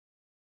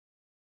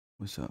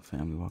What's up,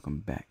 family?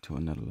 Welcome back to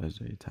another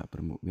legendary top of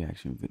the mood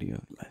reaction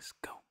video. Let's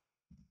go.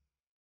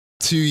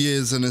 2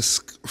 years, and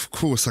of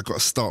course I got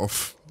to start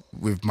off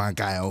with my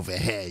guy over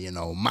here, you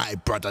know, my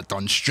brother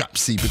Don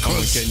Strapzy,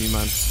 because getting you,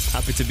 man.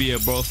 Happy to be here,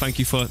 bro. Thank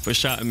you for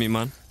shouting me,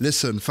 man.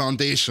 Listen,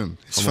 foundation.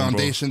 It's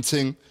foundation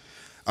thing.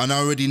 And I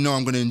already know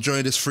I'm going to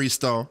enjoy this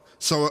freestyle.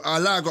 So I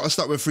got to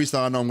start with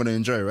freestyle I know I'm going to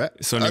enjoy, right?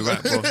 It's only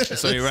right, bro.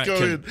 It's only right,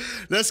 kid.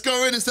 Let's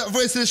go in. It's that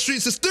voice of the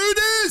streets. Let's do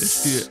this!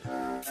 Let's do it.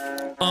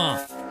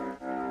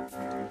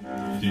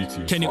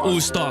 Kenny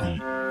Allstar.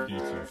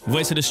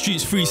 Voice of the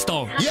streets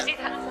freestyle. Yeah.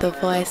 The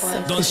voice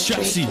of Don the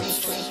Strapzy.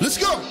 Let's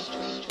go.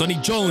 Donny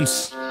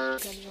Jones.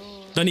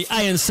 Donny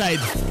Ironside.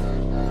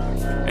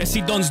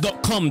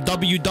 SCDons.com.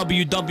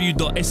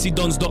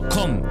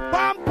 www.scdons.com.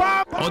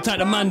 I'll type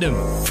the mandem.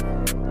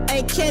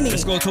 Hey, Kenny.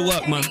 Let's go to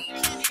work, man.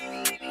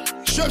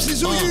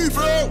 Strapzy's all you,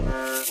 bro.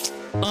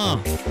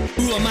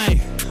 Who am I?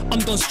 I'm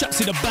Don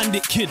Strapzy, the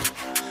bandit kid.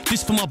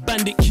 This for my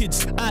bandit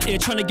kids out here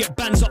trying to get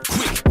bands up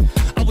quick.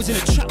 I was in a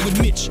trap with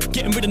Mitch,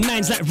 getting rid of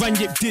nines like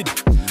Ranjit did.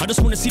 I just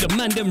wanna see the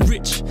man them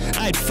rich.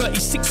 I had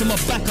 36 on my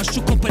back, I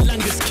shook up a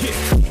Langer's kit.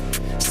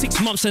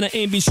 6 months and I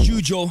ain't been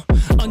studio.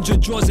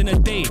 100 draws in a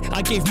day,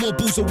 I gave more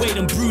balls away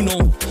than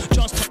Bruno.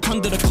 Just tucked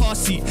under the car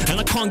seat, and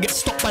I can't get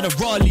stopped by the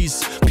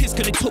Raleighs. Pissed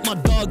cause they took my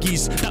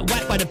doggies. That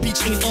white by the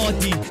beach ain't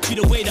RD. See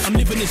the way that I'm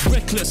living is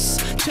reckless.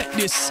 Check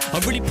this, I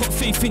really put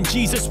faith in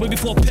Jesus way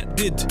before Pep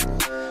did.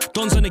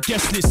 Don's on the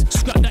guest list,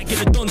 scrap that, get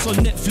the Dons on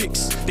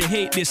Netflix. They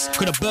hate this,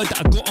 cause the bird that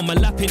I got on my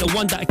lap ain't the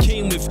one that I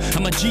came with.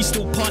 And my G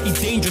still party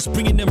dangerous,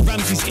 bringing them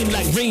Ramses in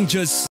like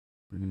Rangers.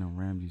 Bringing them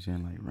Ramses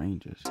in like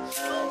Rangers.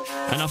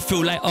 And I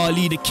feel like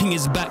Ali, the king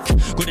is back.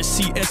 Got a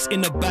CS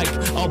in the bag,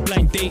 I'll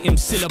blind date him,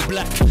 still a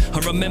black. I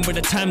remember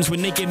the times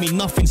when they gave me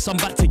nothing, so I'm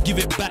back to give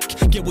it back.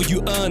 Get what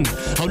you earn,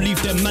 I'll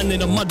leave them man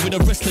in the mud with the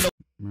rest of the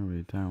Remember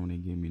the time when they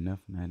gave me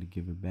nothing, I had to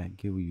give it back.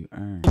 Get what you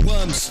earn.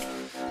 worms.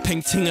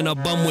 Painting and a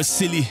bum was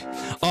silly.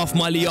 Half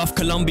Mali, half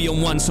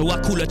Colombian one, so I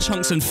call her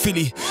Chunks and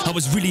Philly. I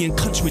was really in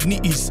touch with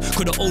nitties,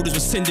 cause the olders were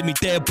sending me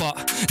there, but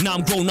now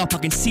I'm grown up, I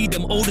can see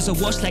them olders are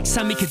washed like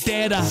Sammy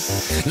Kadera.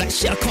 Like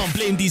shit, I can't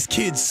blame these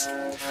kids.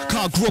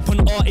 Car grew up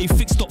on RA,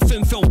 fixed up,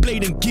 Fenfell,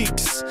 blade and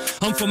gigs.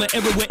 I'm from an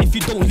era where if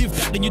you don't live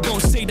that, then you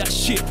don't say that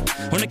shit.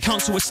 On a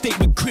council estate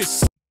with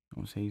Chris.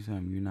 Don't say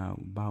something you're not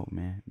about,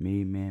 man.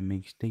 Made man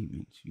make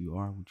statements. You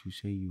are what you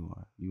say you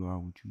are. You are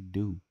what you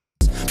do.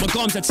 My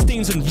gums had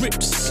stains and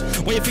rips.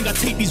 Why you think I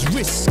take these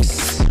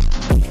risks?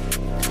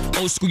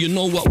 Old school, you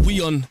know what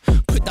we on.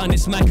 Put down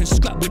this mic and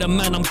scrap with a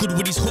man. I'm good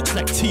with these hooks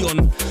like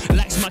Tion.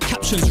 Likes my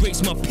captions,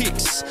 rates my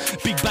pics.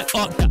 Big back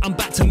arc that I'm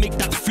back to make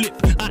that flip.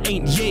 I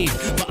ain't yay,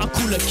 but I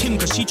call her Kim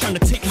cause she trying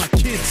to take my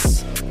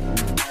kids.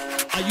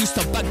 I used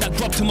to bag that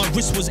grub till my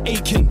wrist was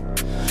aching.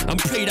 And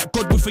pray that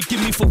God would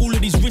forgive me for all of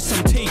these risks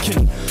I'm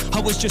taking. I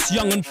was just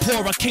young and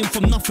poor, I came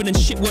from nothing and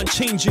shit weren't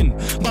changing.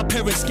 My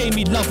parents gave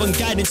me love and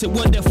guidance, it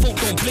weren't their fault,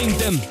 don't blame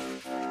them.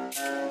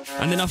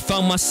 And then I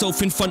found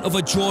myself in front of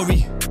a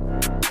jury.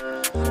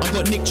 I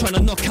got Nick trying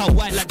to knock out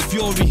white like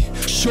Fury.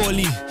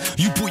 Surely,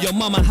 you bought your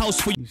mama house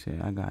for You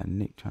said I got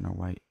Nick trying to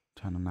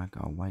knock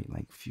out white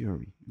like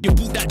Fury. You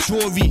bought that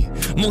jewelry.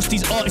 Most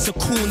these artists are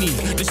corny.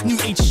 This new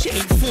age shit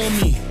ain't for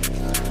me.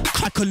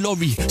 Crack a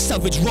lorry,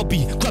 Savage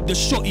Robbie, grab the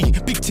shotty,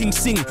 Big Ting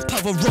Sing,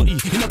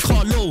 Pavarotti, in a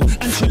car low,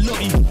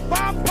 Ancelotti.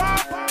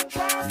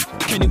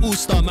 Kenny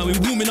Allstar, man, we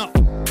warming up.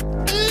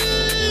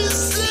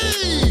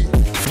 Easy.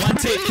 One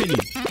take, Kenny.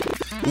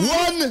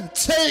 One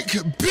take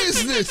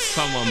business.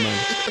 Come on, man.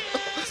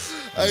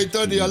 Hey,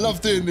 Donny, I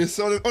love doing this.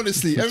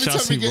 Honestly, every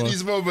time we get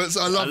these moments,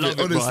 I love it.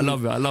 Honestly, bro, I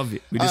love it. I love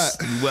it. We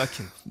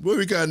working. Where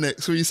we going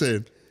next? What are you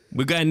saying?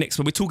 We're going next,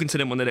 but we're talking to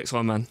them on the next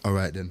one, man. All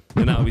right then.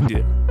 You know how we do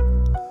it.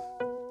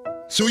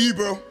 So you,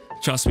 bro.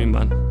 Trust me,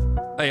 man.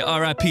 Hey,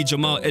 R.I.P.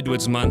 Jamal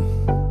Edwards, man.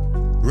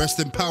 Rest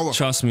in power.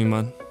 Trust me,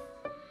 man.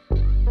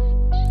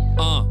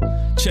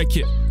 Check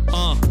it.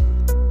 I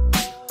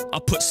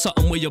put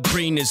something where your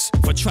brain is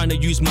for trying to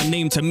use my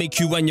name to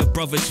make you and your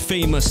brothers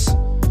famous.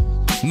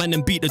 Man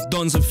and beat the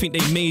Dons and think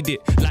they made it.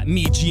 Like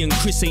me, G and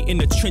Chris ain't in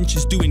the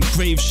trenches doing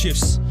grave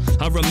shifts.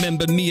 I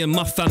remember me and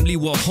my family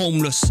were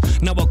homeless.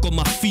 Now I got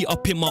my feet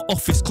up in my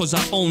office cause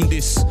I own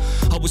this.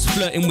 I was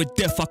flirting with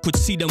death, I could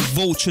see them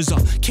vultures. I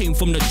came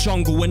from the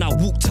jungle when I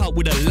walked out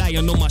with a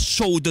lion on my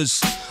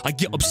shoulders. I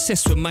get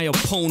obsessed with my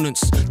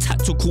opponents.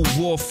 Tactical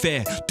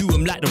warfare, do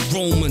them like the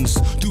Romans.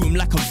 Do them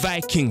like a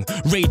Viking,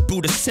 raid,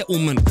 build a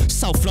settlement.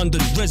 South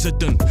London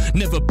resident,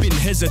 never been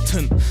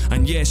hesitant.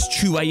 And yeah, it's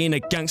true, I ain't a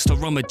gangster,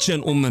 I'm a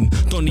gentleman.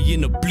 Donny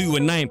in the blue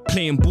and I ain't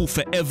playing ball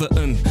for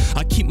Everton.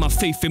 I keep my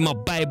faith in my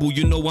Bible,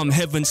 you know I'm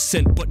heaven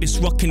sent. But this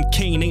rockin'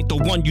 cane ain't the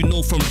one you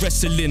know from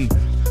wrestling.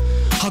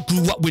 I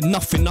grew up with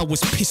nothing, I was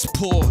piss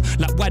poor.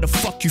 Like why the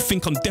fuck you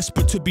think I'm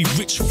desperate to be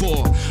rich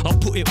for? I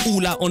put it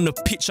all out on the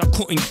pitch, I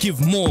couldn't give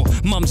more.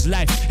 Mum's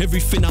life,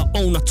 everything I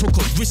own, I took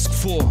a risk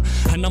for.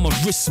 And I'ma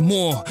risk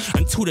more,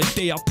 until the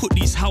day I put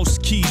these house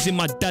keys in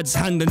my dad's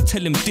hand and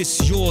tell him this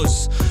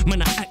yours.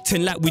 Man, I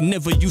acting like we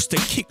never used to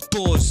kick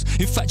doors.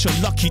 In fact,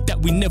 you're lucky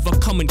that we never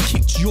come and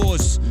kicked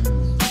yours.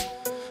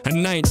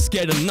 And I ain't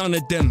scared of none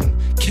of them.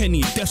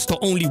 Kenny, that's the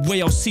only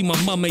way I'll see my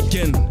mum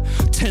again.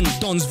 10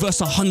 dons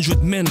versus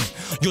 100 men.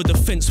 Your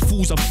defense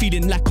fools are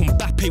feeling like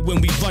Mbappe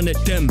when we run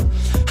at them.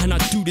 And I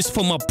do this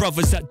for my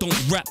brothers that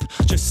don't rap,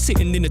 just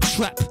sitting in a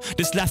trap.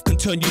 This life can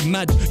turn you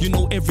mad. You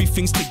know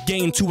everything's to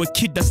gain to a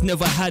kid that's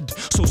never had.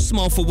 So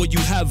smile for what you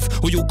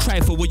have, or you'll cry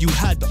for what you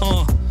had.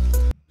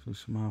 So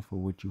smile for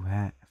what you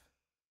have,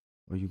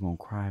 or you gonna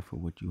cry for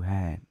what you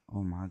had.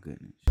 Oh my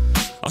goodness.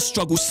 I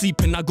struggle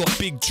sleeping, I got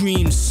big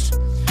dreams.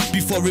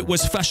 Before it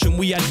was fashion,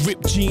 we had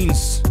ripped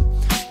jeans.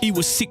 He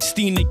was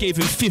 16, they gave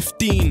him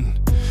 15.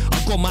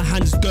 I got my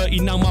hands dirty,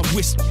 now my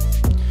wrist.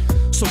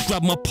 So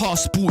grab my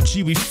passport,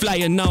 G, we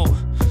flying now.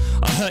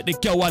 I hurt the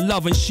girl I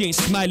love and she ain't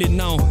smiling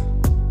now.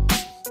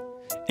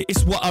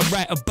 It's what I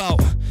write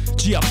about.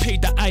 G, I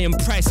paid the iron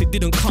price, it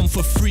didn't come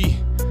for free.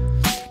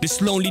 This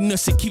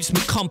loneliness, it keeps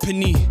me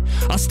company.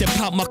 I step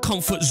out my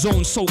comfort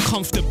zone so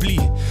comfortably.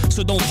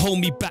 So don't hold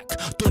me back.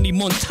 Donny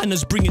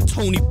Montana's bringing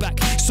Tony back.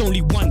 It's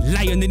only one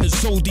lion in the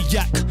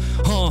zodiac.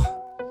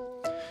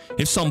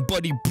 If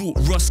somebody brought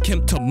Ross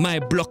Kemp to my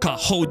block, I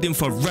hold him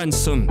for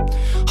ransom.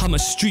 I'm a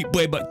street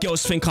boy, but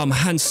girls think I'm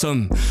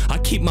handsome. I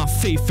keep my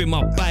faith in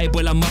my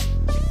Bible. I'm a...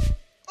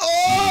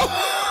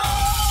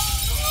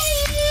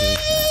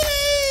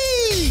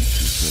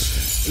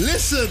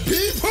 Listen,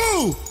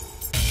 people!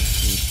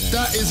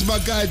 That is my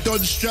guy Don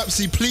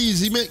Strapzy, please.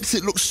 He makes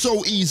it look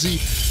so easy.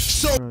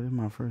 So Bro, this is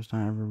my first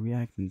time ever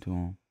reacting to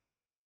him,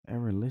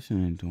 ever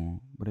listening to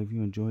him. But if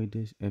you enjoyed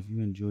this,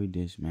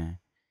 man,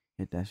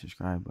 hit that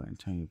subscribe button,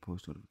 turn your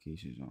post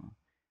notifications on.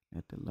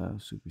 Let the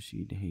love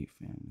supersede the hate,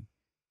 family.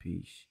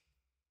 Peace.